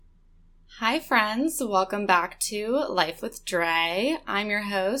Hi friends, welcome back to Life with Dre. I'm your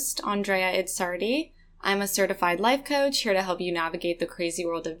host, Andrea Idsardi. I'm a certified life coach here to help you navigate the crazy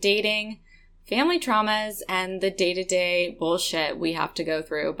world of dating, family traumas, and the day-to-day bullshit we have to go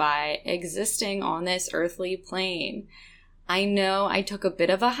through by existing on this earthly plane. I know I took a bit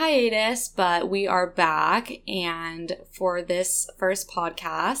of a hiatus, but we are back, and for this first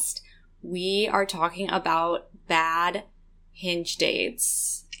podcast, we are talking about bad Hinge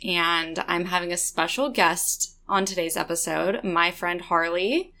dates. And I'm having a special guest on today's episode, my friend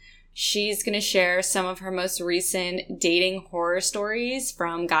Harley. She's going to share some of her most recent dating horror stories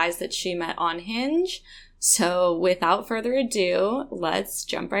from guys that she met on Hinge. So without further ado, let's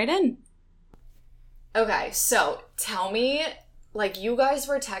jump right in. Okay, so tell me, you guys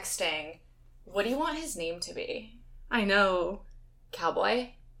were texting. What do you want his name to be? I know. Cowboy?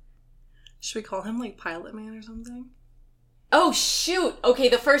 Should we call him Pilot Man or something? Oh, shoot. Okay,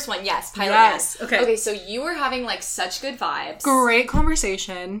 the first one. Yes, Pilot yes. Man. Okay. Okay, so you were having, such good vibes. Great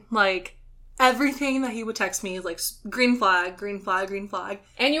conversation. Everything that he would text me is, green flag, green flag, green flag.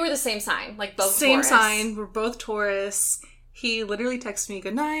 And you were the same sign, both same Taurus. sign. We're both Taurus. He literally texts me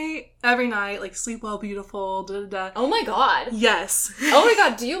good night, every night, sleep well, beautiful, da-da-da. Oh my god. Yes. Oh my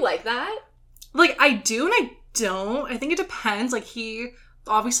god, do you like that? I do and I don't. I think it depends. He,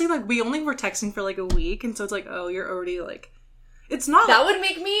 obviously, we only were texting for, a week, and so it's oh, you're already, It's not that would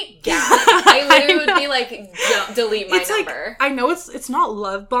make me gag. I literally would be delete my number. I know it's not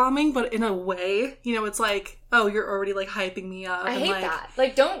love bombing, but in a way, it's oh, you're already hyping me up. I hate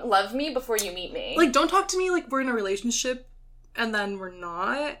that. Don't love me before you meet me. Don't talk to me we're in a relationship and then we're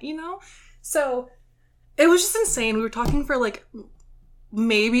not, So it was just insane. We were talking for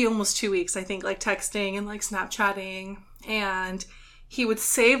maybe almost 2 weeks, I think, texting and Snapchatting, and he would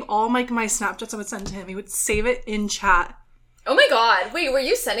save all my Snapchats I would send to him. He would save it in chat. Oh my god. Wait, were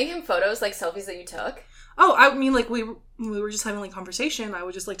you sending him photos, selfies that you took? Oh, I mean, we were just having, conversation. I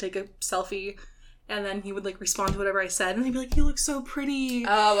would just, take a selfie, and then he would, respond to whatever I said, and he'd be you look so pretty.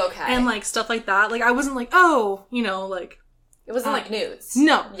 Oh, okay. And, stuff like that. I wasn't oh, It wasn't, nudes?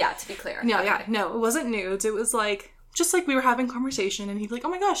 No. Yeah, to be clear. No, okay. yeah, no, it wasn't nudes. It was, just, we were having conversation, and he'd be oh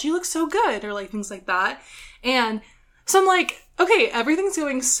my gosh, you look so good, or, things like that. And so I'm okay, everything's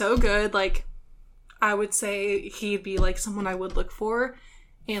going so good, I would say he'd be, someone I would look for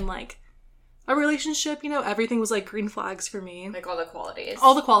in, a relationship, everything was, green flags for me. All the qualities.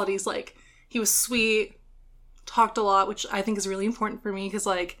 All the qualities, he was sweet, talked a lot, which I think is really important for me, because,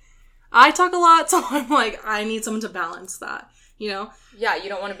 I talk a lot, so I'm, I need someone to balance that, Yeah, you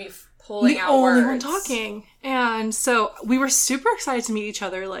don't want to be pulling out words. The only words. one talking. And so, we were super excited to meet each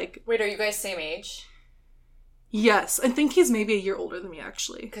other, Wait, are you guys same age? Yes, I think he's maybe a year older than me,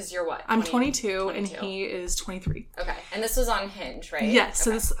 actually. Because you're what? I'm 22, and he is 23. Okay, and this was on Hinge, right? Yes,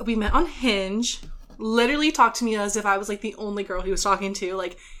 okay. So we met on Hinge, literally talked to me as if I was, the only girl he was talking to,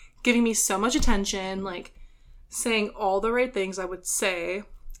 giving me so much attention, saying all the right things I would say.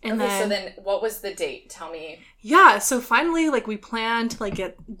 And so then what was the date? Tell me. Yeah, so finally, we planned to,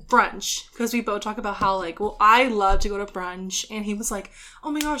 get brunch, because we both talk about how, well, I love to go to brunch, and he was oh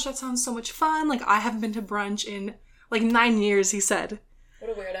my gosh, that sounds so much fun, I haven't been to brunch in, 9 years, he said.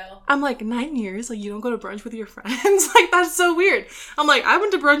 What a weirdo. I'm 9 years? You don't go to brunch with your friends? That's so weird. I'm I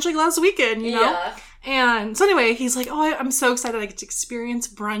went to brunch, last weekend, you know? Yeah. And so anyway, he's oh, I'm so excited I get to experience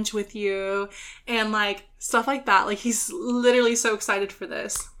brunch with you, and, stuff like that. He's literally so excited for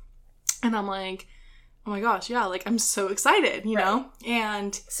this. And I'm oh my gosh, yeah, I'm so excited, you know?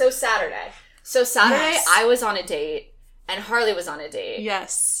 And So Saturday, yes. I was on a date, and Harley was on a date.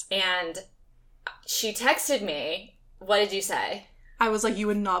 Yes. And she texted me. What did you say? I was you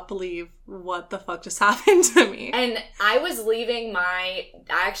would not believe what the fuck just happened to me. And I was leaving I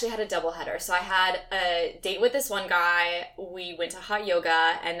actually had a doubleheader. So I had a date with this one guy. We went to hot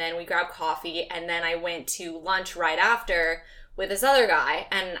yoga, and then we grabbed coffee, and then I went to lunch right after with this other guy,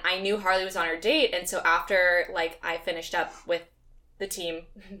 and I knew Harley was on her date, and so after, I finished up with the team,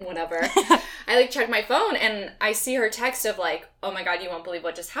 whatever, I, checked my phone, and I see her text of, oh my god, you won't believe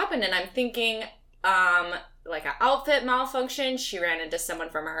what just happened, and I'm thinking, an outfit malfunction, she ran into someone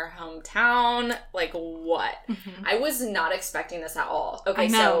from her hometown, what? Mm-hmm. I was not expecting this at all. Okay,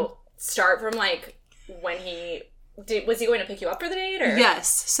 so start from, when was he going to pick you up for the date, or?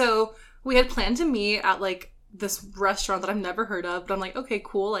 Yes, so we had planned to meet at, this restaurant that I've never heard of, but I'm okay,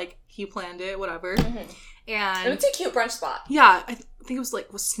 cool, he planned it, whatever. Mm-hmm. And it was a cute brunch spot. Yeah, I think it was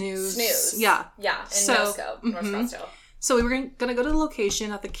Snooze. Snooze. Yeah. Yeah, in North Scottsdale. So we were gonna go to the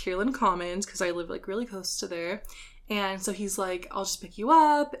location at the Kierland Commons, because I live really close to there. And so he's I'll just pick you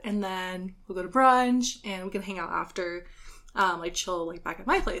up, and then we'll go to brunch, and we can hang out after, chill, back at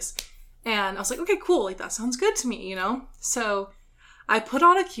my place. And I was like, okay, cool. Like, that sounds good to me, you know? So I put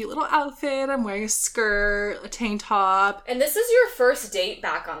on a cute little outfit. I'm wearing a skirt, a tank top. And this is your first date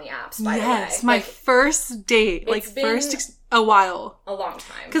back on the apps, by the way. Yes, my first date. Like, a while. A long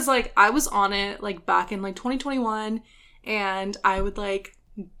time. Because, like, I was on it, like, back in, like, 2021. And I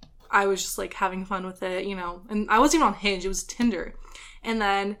was just, like, having fun with it, you know. And I wasn't even on Hinge. It was Tinder. And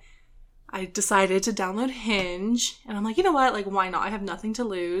then I decided to download Hinge. And I'm like, you know what? Like, why not? I have nothing to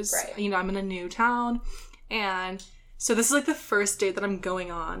lose. Right. You know, I'm in a new town. And so this is, like, the first date that I'm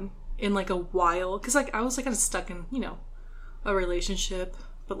going on in, like, a while. Because, like, I was, like, kind of stuck in, you know, a relationship.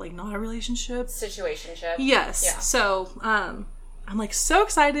 But, like, not a relationship. Situationship. Yes. Yeah. So, I'm, like, so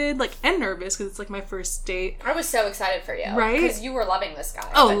excited, like, and nervous because it's, like, my first date. I was so excited for you. Right? Because you were loving this guy.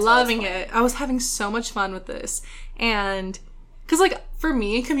 Oh, loving it. I was having so much fun with this. And, because, like, for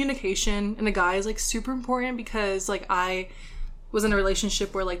me, communication in a guy is, like, super important because, like, I was in a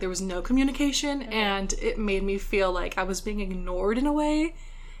relationship where, like, there was no communication and it made me feel like I was being ignored in a way.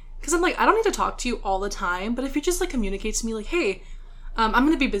 Because I'm like, I don't need to talk to you all the time, but if you just, like, communicate to me, like, hey, I'm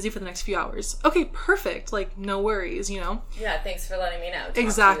going to be busy for the next few hours. Okay, perfect. Like, no worries, you know? Yeah, thanks for letting me know.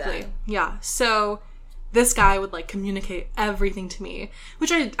 Exactly. Yeah. So this guy would, like, communicate everything to me,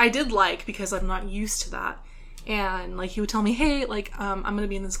 which I did like because I'm not used to that. And, like, he would tell me, hey, like, I'm going to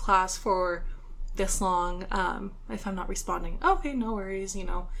be in this class for this long. If I'm not responding, okay, no worries. You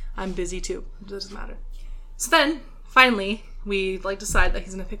know, I'm busy too. It doesn't matter. So then, finally, we, like, decide that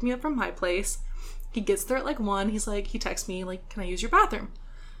he's going to pick me up from my place. He gets there at, like, 1. He's like, he texts me, like, can I use your bathroom?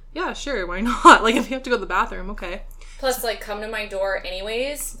 Yeah, sure, why not? Like, if you have to go to the bathroom, okay. Plus, like, come to my door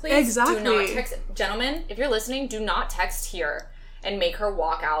anyways, please. Exactly. Do not text. Gentlemen, if you're listening, do not text here and make her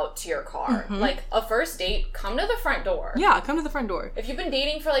walk out to your car. Mm-hmm. Like, a first date, come to the front door. Yeah, come to the front door. If you've been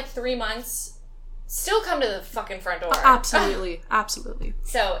dating for, like, 3 months, still come to the fucking front door. Absolutely. Absolutely.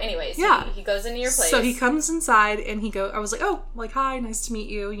 So, anyways, yeah. he goes into your place. So he comes inside and I was like, oh, like, hi, nice to meet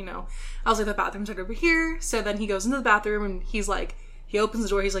you, you know. I was like, the bathroom's right over here. So then he goes into the bathroom and he's like, he opens the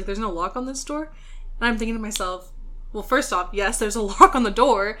door. He's like, there's no lock on this door. And I'm thinking to myself, well, first off, yes, there's a lock on the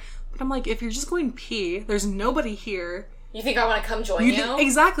door. But I'm like, if you're just going pee, there's nobody here. You think I want to come join you?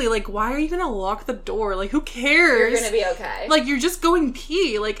 Exactly. Like, why are you going to lock the door? Like, who cares? You're going to be okay. Like, you're just going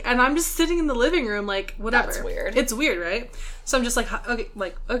pee. Like, and I'm just sitting in the living room, like, whatever. That's weird. It's weird, right? So I'm just like,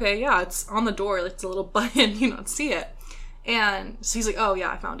 okay, yeah, it's on the door. Like, it's a little button. You don't see it. And so he's like, oh,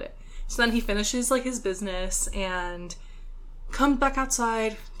 yeah, I found it. So then he finishes, like, his business and comes back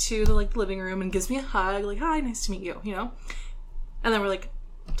outside to the, like, living room and gives me a hug. Like, hi, nice to meet you, you know? And then we're, like,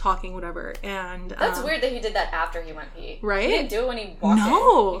 talking, whatever. And that's weird that he did that after he went pee. Right? He didn't do it when he walked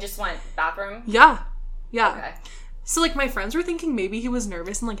in. He just went bathroom. Yeah. Okay. So, like, my friends were thinking maybe he was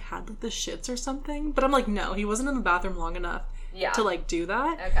nervous and, like, had, like, the shits or something. But I'm like, no, he wasn't in the bathroom long enough to, like, do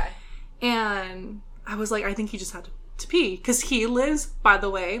that. Okay. And I was like, I think he just had to pee. Because he lives, by the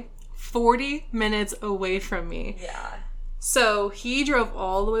way, 40 minutes away from me. Yeah. So he drove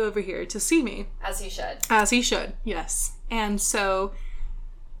all the way over here to see me. As he should. As he should, yes. And so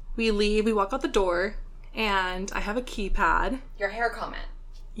we leave, we walk out the door, and I have a keypad. Your hair comment.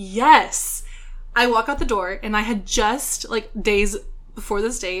 Yes. I walk out the door, and I had just, like, days before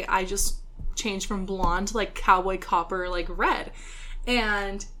this date, I just changed from blonde to, like, cowboy copper, like, red.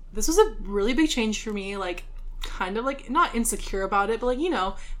 And this was a really big change for me, like, kind of, like, not insecure about it, but, like, you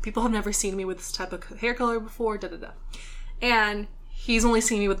know, people have never seen me with this type of hair color before, da-da-da. And he's only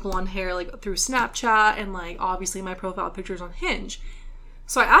seen me with blonde hair, like, through Snapchat, and, like, obviously my profile picture's on Hinge.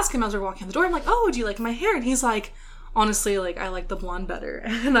 So I asked him as we're walking out the door, I'm like, oh, do you like my hair? And he's like, honestly, like, I like the blonde better.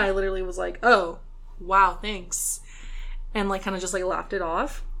 And I literally was like, oh, wow, thanks. And, like, kind of just, like, laughed it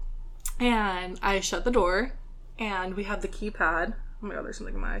off. And I shut the door, and we have the keypad. Oh my god, there's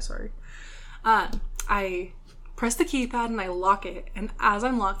something in my eye, sorry. I press the keypad, and I lock it. And as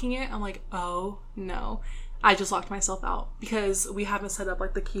I'm locking it, I'm like, oh, no. I just locked myself out. Because we haven't set up,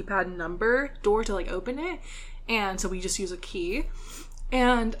 like, the keypad number door to, like, open it. And so we just use a key.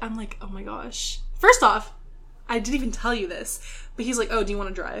 And I'm like, oh my gosh. First off, I didn't even tell you this, but he's like, oh, do you want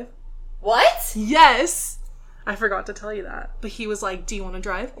to drive? What? Yes! I forgot to tell you that. But he was like, do you want to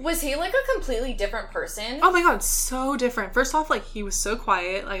drive? Was he, like, a completely different person? Oh my god, so different. First off, like, he was so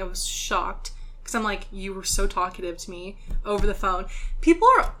quiet. Like, I was shocked. Because I'm like, you were so talkative to me over the phone. People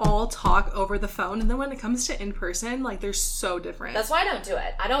are all talk over the phone, and then when it comes to in person, like, they're so different. That's why I don't do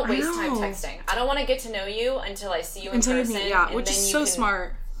it. I don't waste time texting. I don't want to get to know you until I see you in person. Yeah, which is so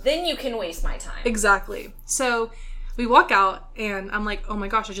smart. Then you can waste my time. Exactly. So we walk out, and I'm like, oh my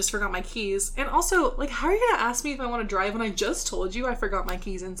gosh, I just forgot my keys. And also, like, how are you going to ask me if I want to drive when I just told you I forgot my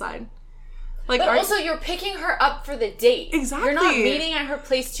keys inside? Like, but also, you're picking her up for the date. Exactly. You're not meeting at her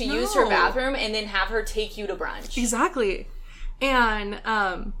place to use her bathroom and then have her take you to brunch. Exactly. And,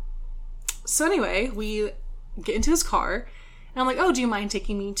 so anyway, we get into his car, and I'm like, oh, do you mind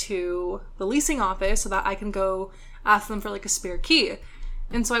taking me to the leasing office so that I can go ask them for, like, a spare key?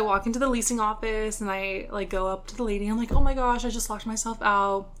 And so I walk into the leasing office, and I, like, go up to the lady, and I'm like, oh my gosh, I just locked myself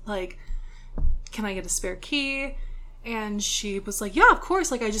out. Like, can I get a spare key? And she was like, yeah, of course.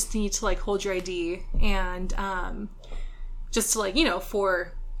 Like, I just need to, like, hold your ID. And, just to, like, you know,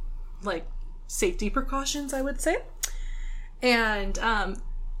 for, like, safety precautions, I would say. And,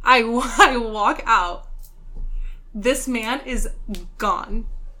 I walk out. This man is gone.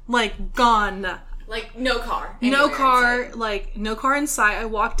 Like, gone. Like, no car. No car. Like, no car in sight. I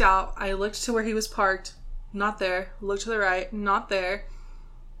walked out. I looked to where he was parked. Not there. Looked to the right. Not there.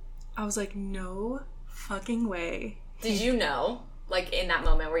 I was like, no fucking way. Did you know, like, in that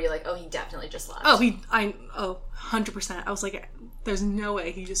moment where you're like, oh, he definitely just left? 100%. I was like, there's no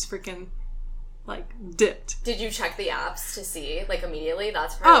way he just freaking, like, dipped. Did you check the apps to see, like, immediately?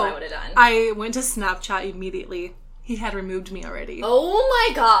 That's what I would have done. I went to Snapchat immediately. He had removed me already. Oh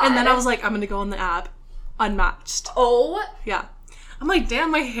my god. And then I was like, I'm gonna go on the app. Unmatched. Oh. Yeah. I'm like, damn,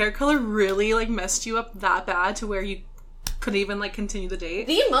 my hair color really, like, messed you up that bad to where you couldn't even, like, continue the date.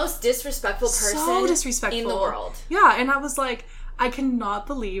 The most disrespectful person so disrespectful in the world. Yeah, and I was like, I cannot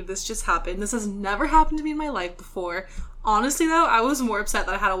believe this just happened. This has never happened to me in my life before. Honestly, though, I was more upset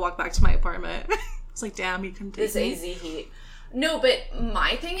that I had to walk back to my apartment. I was like, damn, you couldn't take me. This AZ heat. No, but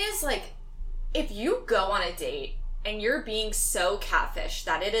my thing is, like, if you go on a date and you're being so catfish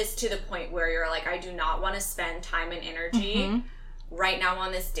that it is to the point where you're like, I do not want to spend time and energy right now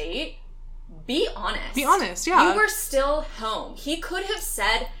on this date, be honest. Be honest, yeah. You were still home. He could have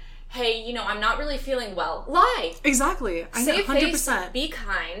said, hey, you know, I'm not really feeling well. Lie. Exactly. Save 100%. face, be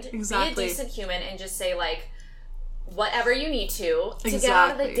kind, exactly. be a decent human, and just say, like, whatever you need to get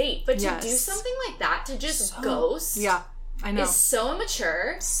out of the date. But to do something like that, to just ghost. Yeah, I know. Is so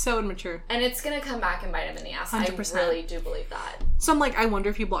immature. So immature. And it's going to come back and bite him in the ass. 100%. I really do believe that. So I'm like, I wonder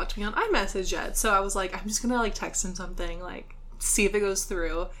if he blocked me on iMessage yet. So I was like, I'm just going to, like, text him something, like, see if it goes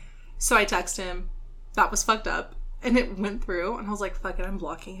through. So I text him. That was fucked up. And it went through. And I was like, fuck it, I'm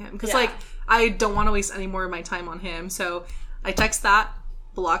blocking him. Because, like, I don't want to waste any more of my time on him. So I text that,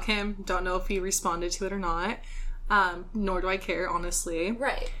 block him. Don't know if he responded to it or not. Nor do I care, honestly.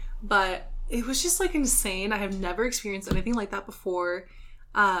 Right. But it was just, like, insane. I have never experienced anything like that before.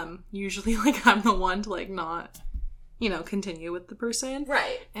 Usually, like, I'm the one to, like, not, you know, continue with the person.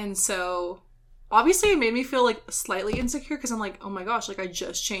 Right. And so, obviously, it made me feel, like, slightly insecure because I'm like, oh my gosh, like, I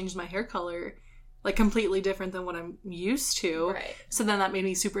just changed my hair color. Like, completely different than what I'm used to. Right. So then that made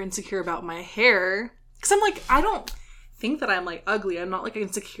me super insecure about my hair. Because I'm like, I don't think that I'm, like, ugly. I'm not, like,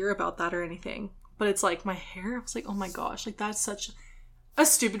 insecure about that or anything. But it's, like, my hair, I was like, oh my gosh, like, that's such a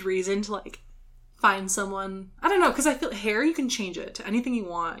stupid reason to, like, find someone. I don't know, because I feel hair, you can change it to anything you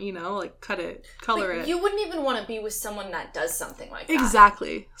want, you know? Like, cut it, color it. You wouldn't even want to be with someone that does something like that.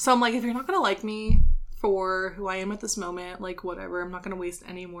 Exactly. So I'm like, if you're not going to like me for who I am at this moment, like, whatever, I'm not going to waste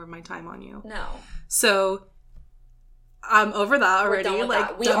any more of my time on you. No. So I'm over that already. We're done with like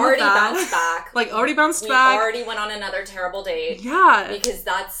that. We already bounced back. Like, already bounced back. We already went on another terrible date. Yeah. Because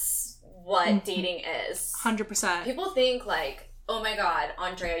that's what dating is. 100%. People think, like, oh my god,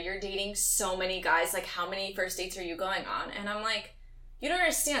 Andrea, you're dating so many guys. Like, how many first dates are you going on? And I'm like, you don't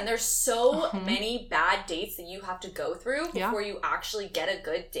understand. There's so many bad dates that you have to go through before you actually get a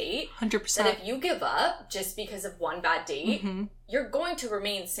good date. 100%. That if you give up just because of one bad date, you're going to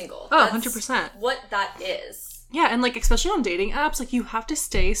remain single. Oh, That's 100%. what that is. Yeah, and, like, especially on dating apps, like, you have to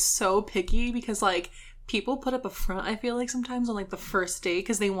stay so picky because, like, people put up a front, I feel like, sometimes on, like, the first date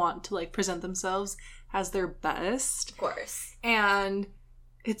because they want to, like, present themselves as their best. Of course. And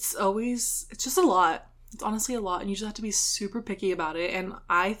it's just a lot. It's honestly a lot, and you just have to be super picky about it. And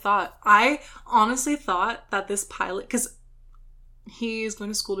I honestly thought that this pilot, because he's going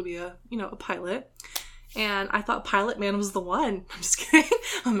to school to be a pilot, and I thought Pilot Man was the one. I'm just kidding.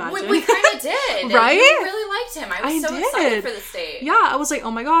 Imagine. We kind of did. Right? You really liked him. I was so excited for this date. Yeah, I was like,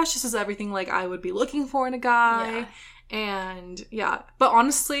 oh my gosh, this is everything, like, I would be looking for in a guy. Yeah. And yeah, but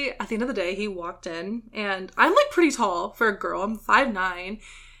honestly, at the end of the day, he walked in, and I'm, like, pretty tall for a girl. I'm 5'9",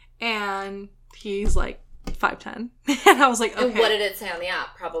 and he's, like, 5'10". And I was like, okay. And what did it say on the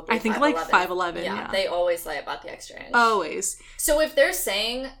app? Probably I think 5'11". like 5'11", yeah. They always lie about the extra inch. Always. So if they're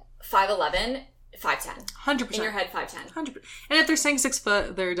saying 5'11", 5'10". 100%. In your head, 5'10". 100%. And if they're saying 6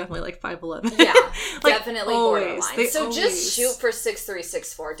 foot, they're definitely like 5'11". Yeah, like, definitely always. borderline. So always. just shoot for 6'3",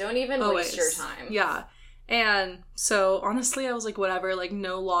 6'4". Don't even waste your time. Yeah. And so, honestly, I was like, whatever, like,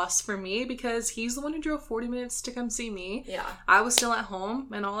 no loss for me, because he's the one who drove 40 minutes to come see me. Yeah. I was still at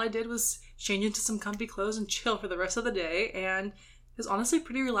home, and all I did was change into some comfy clothes and chill for the rest of the day, and it was honestly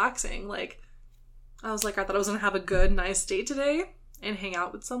pretty relaxing. Like, I was like, I thought I was gonna have a good, nice date today and hang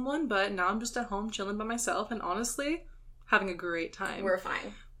out with someone, but now I'm just at home chilling by myself, and honestly, having a great time. We're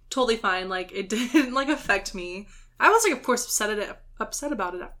fine. Totally fine. Like, it didn't, like, affect me. I was, like, of course, upset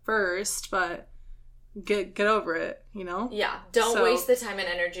about it at first, but get over it, you know? Yeah. Don't waste the time and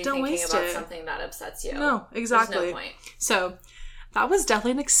energy thinking about something that upsets you. No, exactly. There's no point. So, that was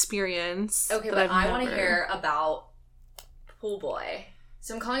definitely an experience. Okay, but I want to hear about Pool Boy.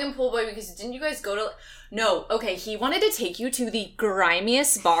 So I'm calling him Pool Boy because didn't you guys go to... No, okay, he wanted to take you to the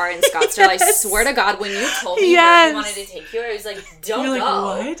grimiest bar in Scottsdale. Yes. I swear to God, when you told me where he wanted to take you, I was like, don't go.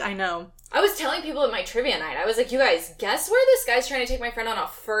 Like, what? I know. I was telling people at my trivia night, I was like, you guys, guess where this guy's trying to take my friend on a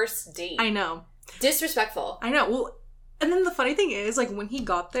first date? I know. Disrespectful. I know. Well, and then the funny thing is, like, when he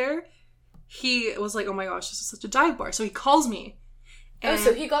got there, he was like, oh my gosh, this is such a dive bar. So he calls me.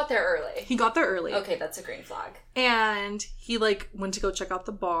 So he got there early. He got there early. Okay, that's a green flag. And he, like, went to go check out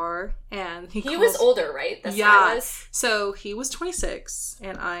the bar, and he was older, right? This guy was? So he was 26,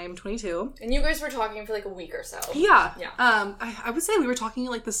 and I'm 22. And you guys were talking for, like, a week or so. Yeah. Yeah. I would say we were talking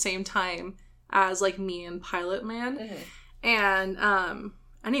at, like, the same time as, like, me and Pilot Man. Mm-hmm. And,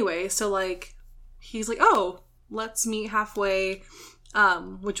 anyway, so, like, he's like, oh, let's meet halfway,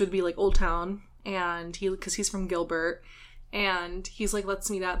 which would be, like, Old Town, and because he's from Gilbert. And he's like,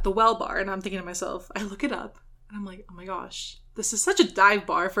 let's meet at the Well Bar. And I'm thinking to myself, I look it up, and I'm like, oh my gosh, this is such a dive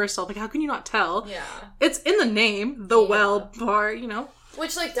bar, first off. Like, how can you not tell? Yeah. It's in the name, the Well Bar, you know?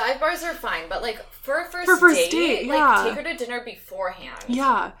 Which, like, dive bars are fine, but, like, for a first date, like, take her to dinner beforehand.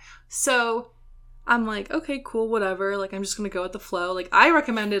 Yeah. So, I'm like, okay, cool, whatever. Like, I'm just gonna go with the flow. Like, I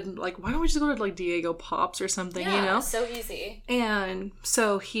recommended, like, why don't we just go to, like, Diego Pops or something, you know? So easy. And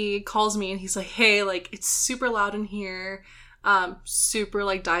so he calls me, and he's like, hey, like, it's super loud in here. Super,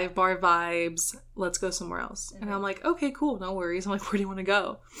 like, dive bar vibes. Let's go somewhere else. Mm-hmm. And I'm like, okay, cool, no worries. I'm like, where do you want to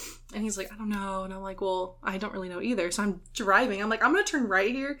go? And he's like, I don't know. And I'm like, well, I don't really know either. So I'm driving. I'm like, I'm gonna turn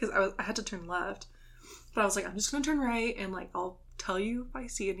right here, because I had to turn left. But I was like, I'm just gonna turn right, and, like, I'll tell you if I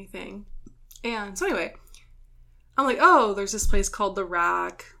see anything. And so anyway, I'm like, oh, there's this place called The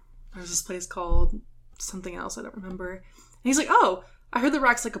Rack. There's this place called something else, I don't remember. And he's like, oh, I heard The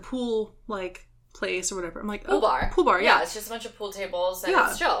Rack's, like, a pool, like, place or whatever. I'm like, pool bar. Pool bar, yeah. It's just a bunch of pool tables and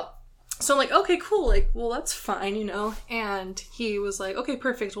it's chill. So I'm like, okay, cool. Like, well, that's fine, you know? And he was like, okay,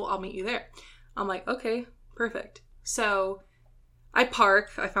 perfect. Well, I'll meet you there. I'm like, okay, perfect. So I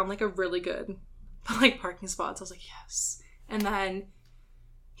park. I found, like, a really good, like, parking spot. So I was like, yes. And then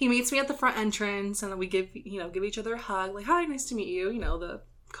he meets me at the front entrance, and then we give each other a hug. Like, hi, nice to meet you. You know, the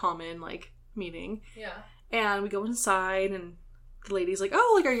common, like, meeting. Yeah. And we go inside, and the lady's like,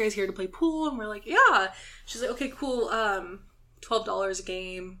 oh, like, are you guys here to play pool? And we're like, yeah. She's like, okay, cool. $12 a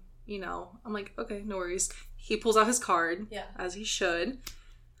game, you know. I'm like, okay, no worries. He pulls out his card. Yeah. As he should.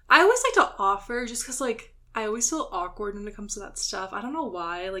 I always like to offer, just because, like, I always feel awkward when it comes to that stuff. I don't know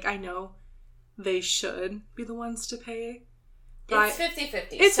why. Like, I know they should be the ones to pay. It's 50-50.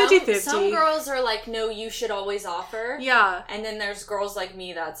 It's 50-50. Some girls are like, no, you should always offer. Yeah. And then there's girls like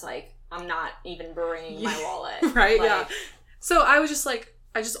me that's like, I'm not even bringing my wallet. Right, like, yeah. So I was just like,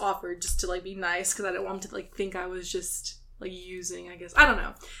 I just offered just to, like, be nice, because I didn't want him to, like, think I was just, like, using, I guess. I don't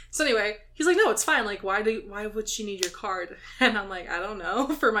know. So anyway, he's like, no, it's fine. Like, why would she need your card? And I'm like, I don't know.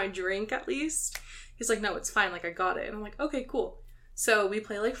 For my drink, at least. He's like, no, it's fine. Like, I got it. And I'm like, okay, cool. So we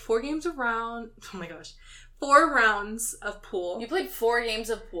play, like, 4 games of round. Oh my gosh. 4 rounds of pool. You played 4 games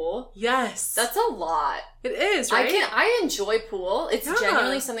of pool? Yes. That's a lot. It is, right? I enjoy pool. It's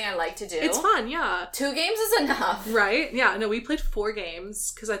genuinely something I like to do. It's fun, yeah. 2 games is enough. Right? Yeah. No, we played 4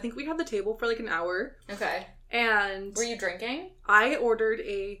 games, because I think we had the table for, like, an hour. Okay. And... Were you drinking? I ordered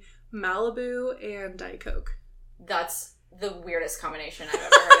a Malibu and Diet Coke. That's the weirdest combination I've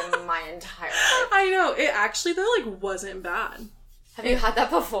ever heard in my entire life. I know. It actually, though, like, wasn't bad. Have you had that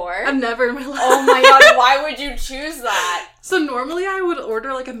before? I've never in my life. Oh my god, why would you choose that? So normally I would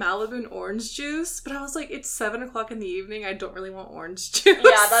order, like, a Malibu and orange juice, but I was like, it's 7 o'clock in the evening, I don't really want orange juice.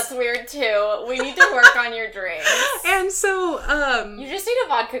 Yeah, that's weird too. We need to work on your drinks. And so, you just need a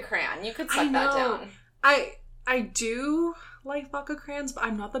vodka cran. You could suck that down. I do like vodka crans, but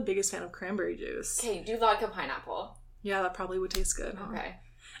I'm not the biggest fan of cranberry juice. Okay, do vodka pineapple. Yeah, that probably would taste good. Okay.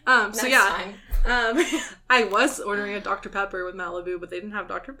 So yeah, I was ordering a Dr. Pepper with Malibu, but they didn't have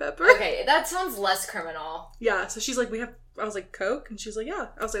Dr. Pepper. Okay, that sounds less criminal. Yeah, so she's like, I was like, Coke? And she's like, yeah.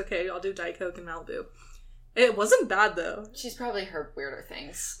 I was like, okay, I'll do Diet Coke and Malibu. It wasn't bad, though. She's probably heard weirder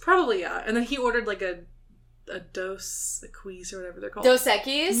things. Probably, yeah. And then he ordered, like, a a Dos Equis or whatever they're called. Dos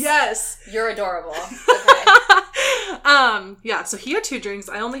Equis? Yes. You're adorable. Okay. Yeah, so he had 2 drinks.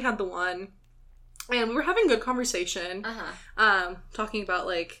 I only had the one. And we were having good conversation. Talking about,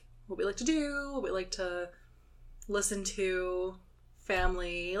 like, what we like to do, what we like to listen to,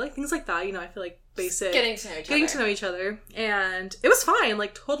 family, like, things like that. You know, I feel like basic. Getting to know each other. And it was fine,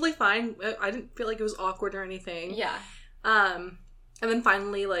 like, totally fine. I didn't feel like it was awkward or anything. Yeah. And then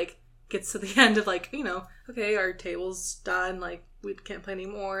finally, like, gets to the end of, like, you know, okay, our table's done, like, we can't play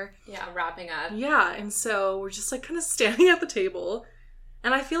anymore. Yeah, wrapping up. Yeah, and so we're just, like, kind of standing at the table.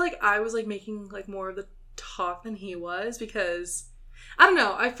 And I feel like I was, like, making, like, more of the talk than he was because, I don't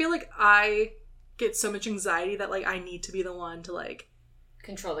know, I feel like I get so much anxiety that, like, I need to be the one to, like...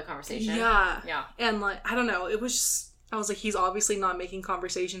 Control the conversation. Yeah. Yeah. And, like, I don't know, it was just... I was like, he's obviously not making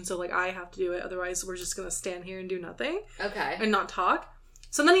conversation, so, like, I have to do it, otherwise we're just gonna stand here and do nothing. Okay. And not talk.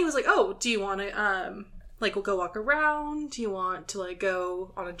 So then he was like, oh, do you want to, like, we'll go walk around? Do you want to, like,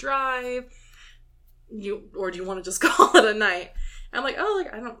 go on a drive? Or do you want to just call it a night? I'm like, oh,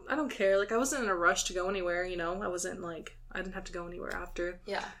 like, I don't care. Like, I wasn't in a rush to go anywhere, you know? I wasn't, like, I didn't have to go anywhere after.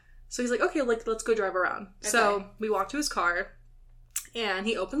 Yeah. So he's like, okay, like, let's go drive around. Okay. So we walk to his car, and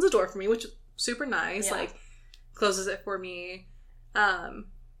he opens the door for me, which is super nice. Yeah. Like, closes it for me.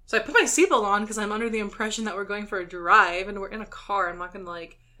 So I put my seatbelt on because I'm under the impression that we're going for a drive, and we're in a car. I'm not going to,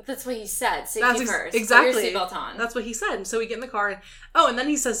 like... That's what he said. Safety first. Exactly. Put your seatbelt on. That's what he said. So we get in the car, and then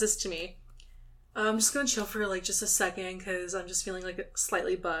he says this to me. I'm just going to chill for, like, just a second because I'm just feeling, like,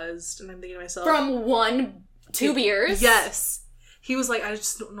 slightly buzzed. And I'm thinking to myself... From 2 beers? Yes. He was like, I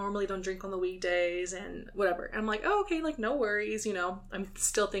just normally don't drink on the weekdays and whatever. And I'm like, oh, okay, like, no worries, you know. I'm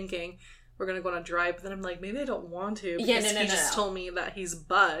still thinking we're going to go on a drive. But then I'm like, maybe I don't want to because he just told me that he's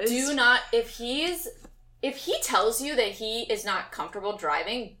buzzed. Do not... If he tells you that he is not comfortable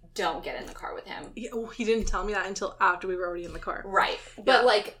driving, don't get in the car with him. Yeah, well, he didn't tell me that until after we were already in the car. Right. But,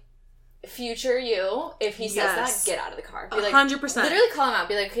 like... Future you, if he says that, get out of the car. Be like, 100%. Literally call him out.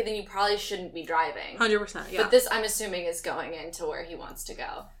 Be like, okay, then you probably shouldn't be driving. 100%, yeah. But this, I'm assuming, is going into where he wants to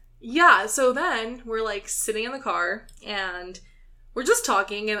go. Yeah, so then we're, like, sitting in the car, and we're just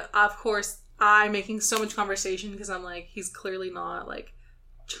talking, and of course, I'm making so much conversation because I'm like, he's clearly not, like,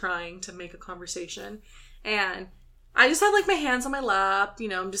 trying to make a conversation. And I just have, like, my hands on my lap, you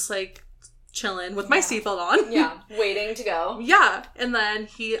know, I'm just, like... chilling with my seatbelt on. Yeah, waiting to go. Yeah, and then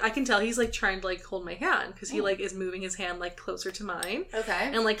I can tell he's, like, trying to, like, hold my hand, because he, like, is moving his hand, like, closer to mine.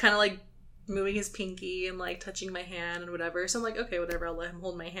 Okay. And, like, kind of, like, moving his pinky and, like, touching my hand and whatever. So I'm like, okay, whatever, I'll let him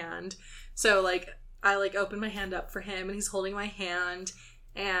hold my hand. So, like, I, like, open my hand up for him, and he's holding my hand,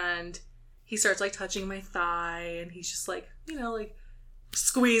 and he starts, like, touching my thigh, and he's just, like, you know, like,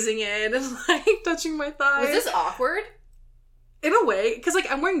 squeezing it and, like, touching my thigh. Was this awkward? In a way, because,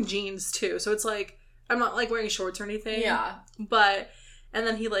 like, I'm wearing jeans, too, so it's, like, I'm not, like, wearing shorts or anything. Yeah. But, and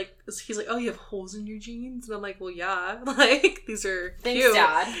then he's like, oh, you have holes in your jeans? And I'm like, well, yeah. Like, these are Thanks, cute.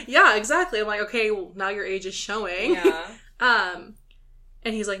 Dad. Yeah, exactly. I'm like, okay, well, now your age is showing. Yeah.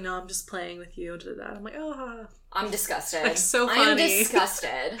 And he's like, no, I'm just playing with you. And I'm like, oh. I'm disgusted. Like, so funny. I'm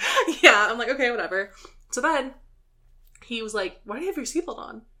disgusted. Yeah, I'm like, okay, whatever. So then, he was like, why do you have your seatbelt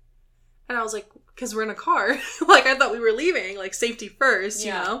on? And I was like, because we're in a car. Like, I thought we were leaving. Like, safety first,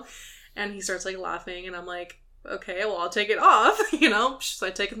 you know? And he starts, like, laughing. And I'm like, okay, well, I'll take it off, you know? So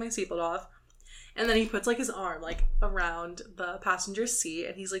I take my seatbelt off. And then he puts, like, his arm, like, around the passenger seat.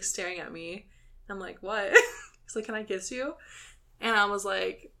 And he's, like, staring at me. I'm like, what? He's like, can I kiss you? And I was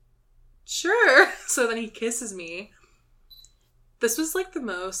like, sure. So then he kisses me. This was, like, the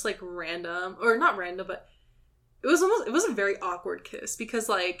most, like, random. Or not random, but it was a very awkward kiss. Because,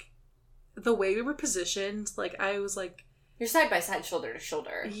 like, the way we were positioned, like, I was like... You're side by side, shoulder to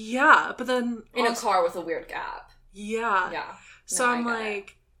shoulder. Yeah, but then... In a car with a weird gap. Yeah. Yeah. So I'm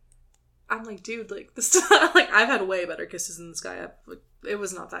like, dude, like, this... like, I've had way better kisses in this guy. It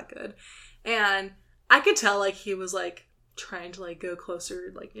was not that good. And I could tell, like, he was, like, trying to, like, go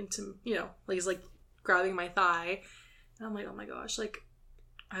closer, like, into, you know, like, he's, like, grabbing my thigh. And I'm like, oh my gosh, like,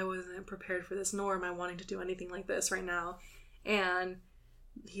 I wasn't prepared for this, nor am I wanting to do anything like this right now. And...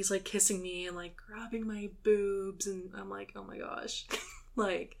 he's, like, kissing me and, like, grabbing my boobs, and I'm like, oh my gosh.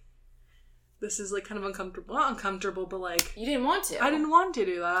 Like, this is, like, kind of uncomfortable. Not uncomfortable, but, like... You didn't want to. I didn't want to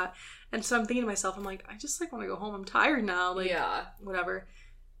do that. And so I'm thinking to myself, I'm like, I just, like, want to go home. I'm tired now. Like, whatever.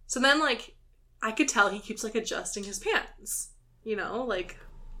 So then, like, I could tell he keeps, like, adjusting his pants. You know? Like,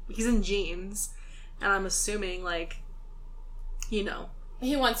 he's in jeans. And I'm assuming, like, you know...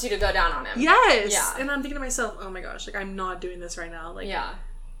 He wants you to go down on him. Yes! Yeah. And I'm thinking to myself, oh my gosh, like, I'm not doing this right now. Like, yeah.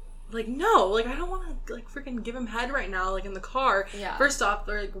 Like, no, like, I don't want to, like, freaking give him head right now, like, in the car. Yeah. First off,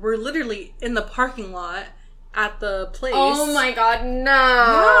 like, we're literally in the parking lot, at the place. Oh my god, no.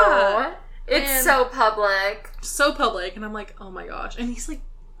 Yeah. It's And so public. so public, and I'm like, oh my gosh. And he's like,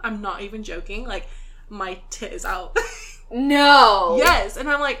 I'm not even joking, like, my tit is out. No. Yes. And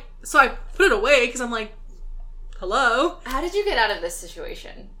I'm like, so I put it away because I'm like, hello. How did you get out of this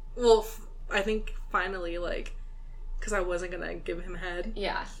situation? Well, I think finally, like, because I wasn't gonna give him head.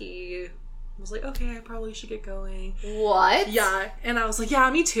 Yeah. He was like, okay, I probably should get going. What? Yeah. And I was like, yeah,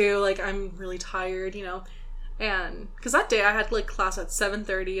 me too. Like, I'm really tired, you know. And because that day I had like class at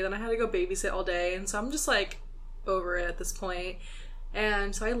 7:30, then I had to go babysit all day, and so I'm just like over it at this point.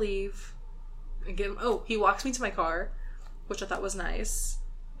 And so I leave and he walks me to my car, which I thought was nice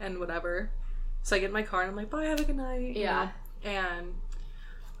and whatever. So I get in my car and I'm like, bye, have a good night. Yeah. You know? And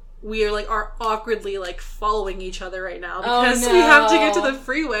we are awkwardly like following each other right now because we have to get to the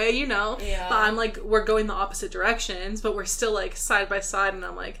freeway, you know. Yeah. But I'm like, we're going the opposite directions, but we're still like side by side, and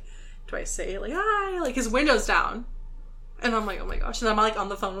I'm like, do I say like hi? Like his window's down, and I'm like, oh my gosh, and I'm like on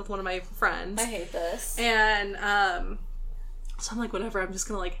the phone with one of my friends. I hate this. And so I'm like, whatever, I'm just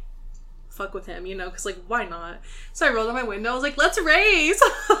gonna like fuck with him, you know, because like why not? So I rolled out my window. I was like, let's race.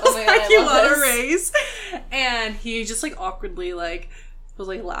 Oh my god, like, you want to this. race? And he just like awkwardly like was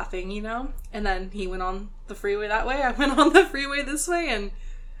like laughing, you know. And then he went on the freeway that way. I went on the freeway this way, and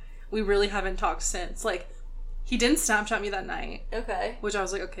we really haven't talked since. Like, he didn't Snapchat me that night. Okay. Which I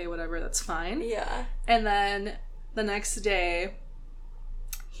was like, okay, whatever, that's fine. Yeah. And then the next day,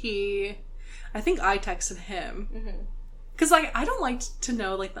 I think I texted him. Mm-hmm. Because, like, I don't like to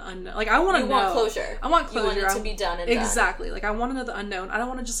know, like, the unknown. Like, I want to know. You want closure. I want closure. You want it to be done and exactly. Like, I want to know the unknown. I don't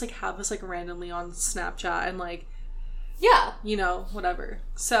want to just, like, have us, like, randomly on Snapchat and, like, yeah. you know, whatever.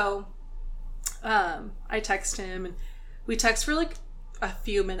 So, I text him, and we text for, like, a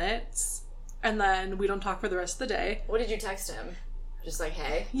few minutes, and then we don't talk for the rest of the day. What did you text him? Just like,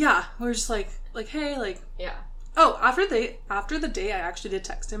 hey? Yeah. We're just like, hey, like... Yeah. Oh, after the day, I actually did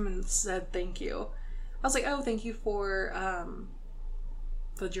text him and said thank you. I was like, oh, thank you for,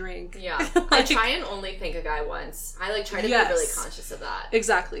 the drink. Yeah. Like, I try and only thank a guy once. I, like, try to be really conscious of that.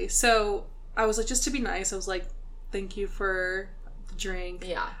 Exactly. So, I was like, just to be nice, I was like, thank you for the drink.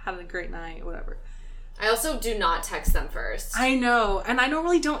 Yeah. Had a great night, whatever. I also do not text them first. I know. And I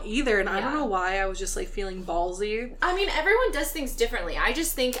normally don't either. And I don't know why. I was just, like, feeling ballsy. I mean, everyone does things differently. I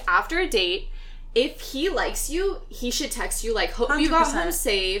just think after a date, if he likes you, he should text you, like, hope 100%. you got home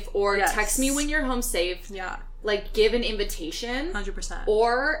safe, or text me when you're home safe. Yeah. Like, give an invitation. 100%.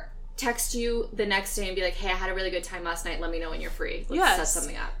 Or text you the next day and be like, hey, I had a really good time last night. Let me know when you're free. Let's set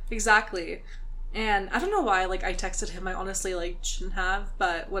something up. Exactly. And I don't know why, like, I texted him. I honestly, like, shouldn't have,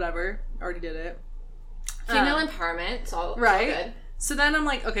 but whatever. Already did it. Female empowerment. It's all good. So then I'm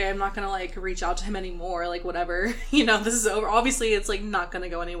like, okay, I'm not gonna, like, reach out to him anymore. Like, whatever. You know, this is over. Obviously, it's, like, not gonna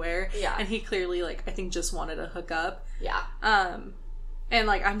go anywhere. Yeah. And he clearly, like, I think just wanted to hook up. Yeah. And,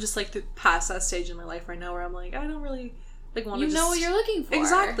 like, I'm just, like, past that stage in my life right now where I'm like, I don't really, like, want to You know what you're looking for.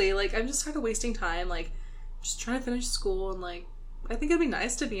 Exactly. Like, I'm just tired of wasting time. Like, just trying to finish school and, like, I think it'd be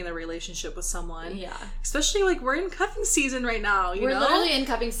nice to be in a relationship with someone. Yeah. Especially, like, we're in cuffing season right now, you know? We're literally in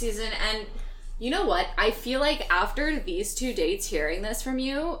cuffing season, and you know what? I feel like after these 2 dates hearing this from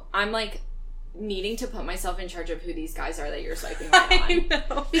you, I'm, like, needing to put myself in charge of who these guys are that you're swiping right on. I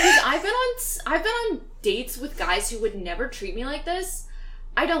know. Because I've been on dates with guys who would never treat me like this.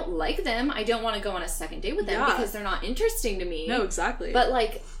 I don't like them. I don't want to go on a second date with them because they're not interesting to me. No, exactly. But,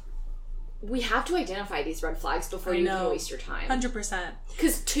 like, we have to identify these red flags before you can waste your time. 100%.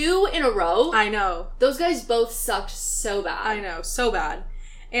 Because 2 in a row, I know. Those guys both sucked so bad. I know, so bad.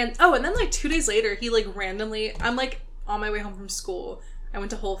 And, and then, like, 2 days later, he, like, randomly, I'm, like, on my way home from school. I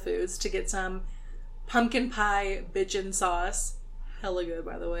went to Whole Foods to get some pumpkin pie bitchin' sauce. Hella good,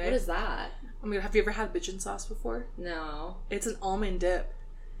 by the way. What is that? I mean, have you ever had bitchin' sauce before? No. It's an almond dip.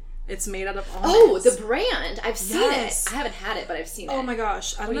 It's made out of almonds. Oh, the brand. I've seen it. I haven't had it, but I've seen it. Oh my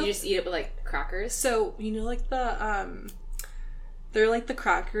gosh. I don't know. You just eat it with, like, crackers? So, you know, like, they're, like, the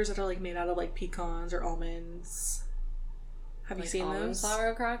crackers that are, like, made out of, like, pecans or almonds. Have you seen almond those?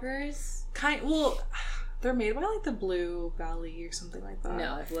 Flour crackers? Well, they're made by, like, the Blue Valley or something like that.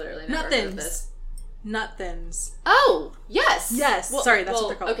 No, I've literally never heard of this. Nut Thins. Oh, yes. Yes. Well, sorry, that's what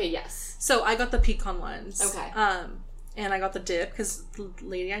they're called. Okay, yes. So, I got the pecan ones. Okay. And I got the dip because the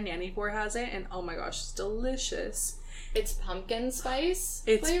lady I nanny for has it, and oh my gosh, it's delicious. It's pumpkin spice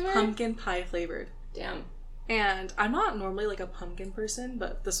It's flavored? pumpkin pie flavored. Damn. And I'm not normally, like, a pumpkin person,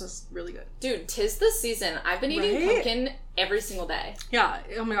 but this was really good. Dude, 'tis the season. I've been eating pumpkin every single day. Yeah.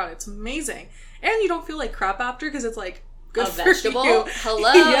 Oh my god, it's amazing. And you don't feel like crap after because it's, like, good a for vegetable? you.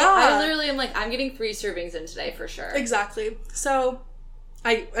 Hello? Yeah. I literally am like, I'm getting 3 servings in today for sure. Exactly. So,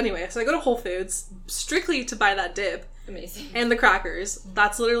 Anyway, so I go to Whole Foods strictly to buy that dip. Amazing. And the crackers.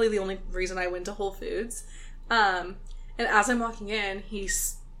 That's literally the only reason I went to Whole Foods. And as I'm walking in,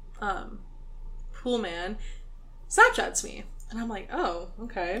 he's, pool man Snapchats me. And I'm like, oh,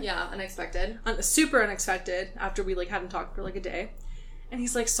 okay. Yeah, unexpected. Super unexpected after we, like, hadn't talked for, like, a day. And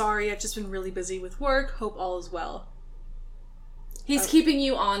he's like, sorry, I've just been really busy with work. Hope all is well. He's keeping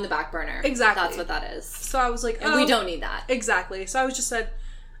you on the back burner. Exactly. That's what that is. So I was like, and we don't need that. Exactly. So I was just said,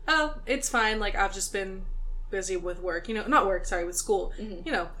 oh, it's fine. Like, I've just been busy with work. You know, not work, sorry, with school. Mm-hmm.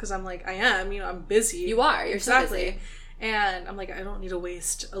 You know, because I'm like, I am. You know, I'm busy. You are. You're exactly. So busy. And I'm like, I don't need to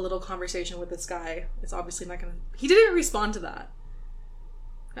waste a little conversation with this guy. It's obviously not going to... He didn't respond to that.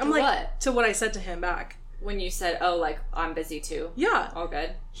 I'm to like, what? To what I said to him back. When you said, oh, like, I'm busy too. Yeah. All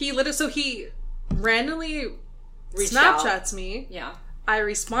good. He randomly reached Snapchats out. Me. Yeah. I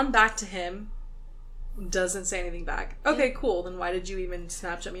respond back to him. Doesn't say anything back. Okay, cool. Then why did you even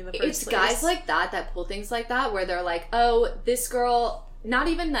Snapchat me in the first place? It's guys like that pull things like that, where they're like, oh, this girl... Not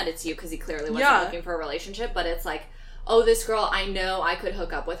even that it's you, because he clearly wasn't looking for a relationship, but it's like, oh, this girl, I know I could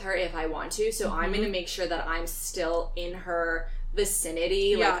hook up with her if I want to, so I'm going to make sure that I'm still in her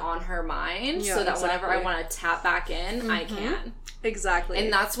vicinity, like, on her mind, so that whenever I want to tap back in, I can. Exactly.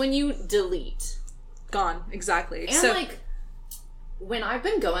 And that's when you delete. Gone. Exactly. And, like, when I've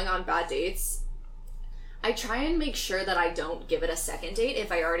been going on bad dates, I try and make sure that I don't give it a second date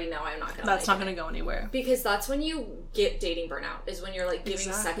if I already know I'm not going to That's not going to go anywhere. Because that's when you get dating burnout, is when you're, like,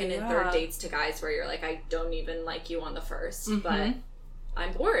 giving second and third dates to guys where you're like, I don't even like you on the first, but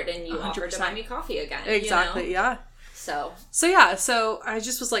I'm bored and you 100%. Offered to buy me coffee again. Exactly, you know? yeah. So I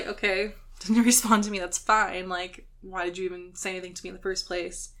just was like, okay, didn't respond to me, that's fine. Like, why did you even say anything to me in the first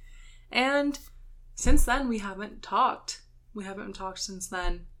place? And since then, we haven't talked. We haven't talked since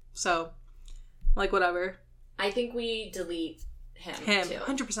then. So... like, whatever. I think we delete him too.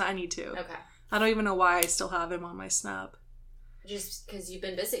 100% I need to. Okay. I don't even know why I still have him on my Snap. Just because you've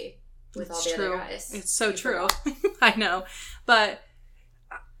been busy with It's all the true. other guys. It's so true. I know. But,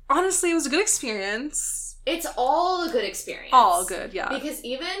 honestly, it was a good experience. It's all a good experience. All good, yeah. Because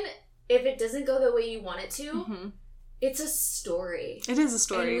even if it doesn't go the way you want it to, it's a story. It is a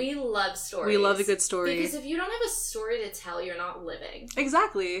story. And we love stories. We love a good story. Because if you don't have a story to tell, you're not living.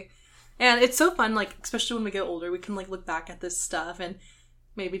 Exactly. And it's so fun, like, especially when we get older, we can, like, look back at this stuff and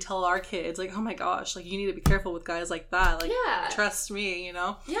maybe tell our kids, like, oh my gosh, like, you need to be careful with guys like that. Like, trust me, you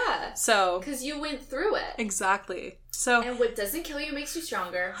know? Yeah. So. Because you went through it. Exactly. So. And what doesn't kill you makes you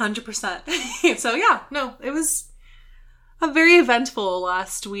stronger. 100%. So, yeah, no, it was a very eventful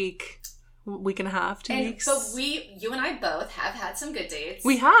last week and a half, 2 weeks. But you and I both have had some good dates.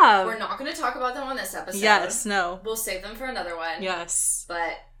 We have. We're not going to talk about them on this episode. Yes, no. We'll save them for another one. Yes.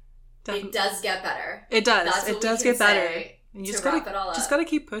 But... it does get better. It does. It does get better. You just gotta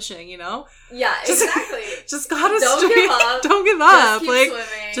keep pushing, you know? Yeah, exactly. Just gotta don't give up. Don't give up. Just keep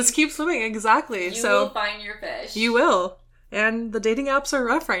swimming. Just keep swimming, exactly. You will find your fish. You will. And the dating apps are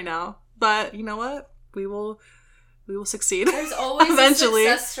rough right now. But you know what? We will succeed. There's always eventually.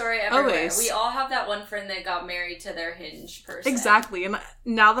 A success story everywhere. Always. We all have that one friend that got married to their Hinge person. Exactly. And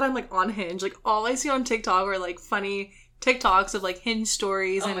now that I'm, like, on Hinge, like, all I see on TikTok are, like, funny TikToks of, like, Hinge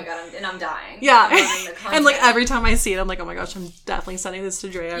stories. Oh my god, I'm dying. Yeah. I'm loving the content. And, like, every time I see it, I'm like, oh my gosh, I'm definitely sending this to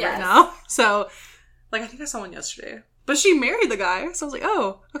Drea right now. So, like, I think I saw one yesterday. But she married the guy, so I was like,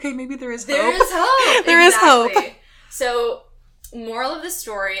 oh, okay, maybe there is hope. There is hope. There is hope. So, moral of the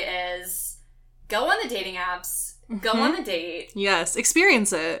story is, go on the dating apps, go on the date. Yes,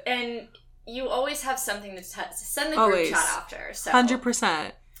 experience it. And you always have something to send the group chat after. So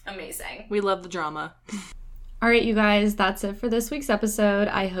 100%. Amazing. We love the drama. All right, you guys, that's it for this week's episode.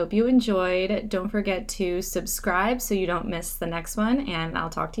 I hope you enjoyed. Don't forget to subscribe so you don't miss the next one, and I'll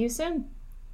talk to you soon.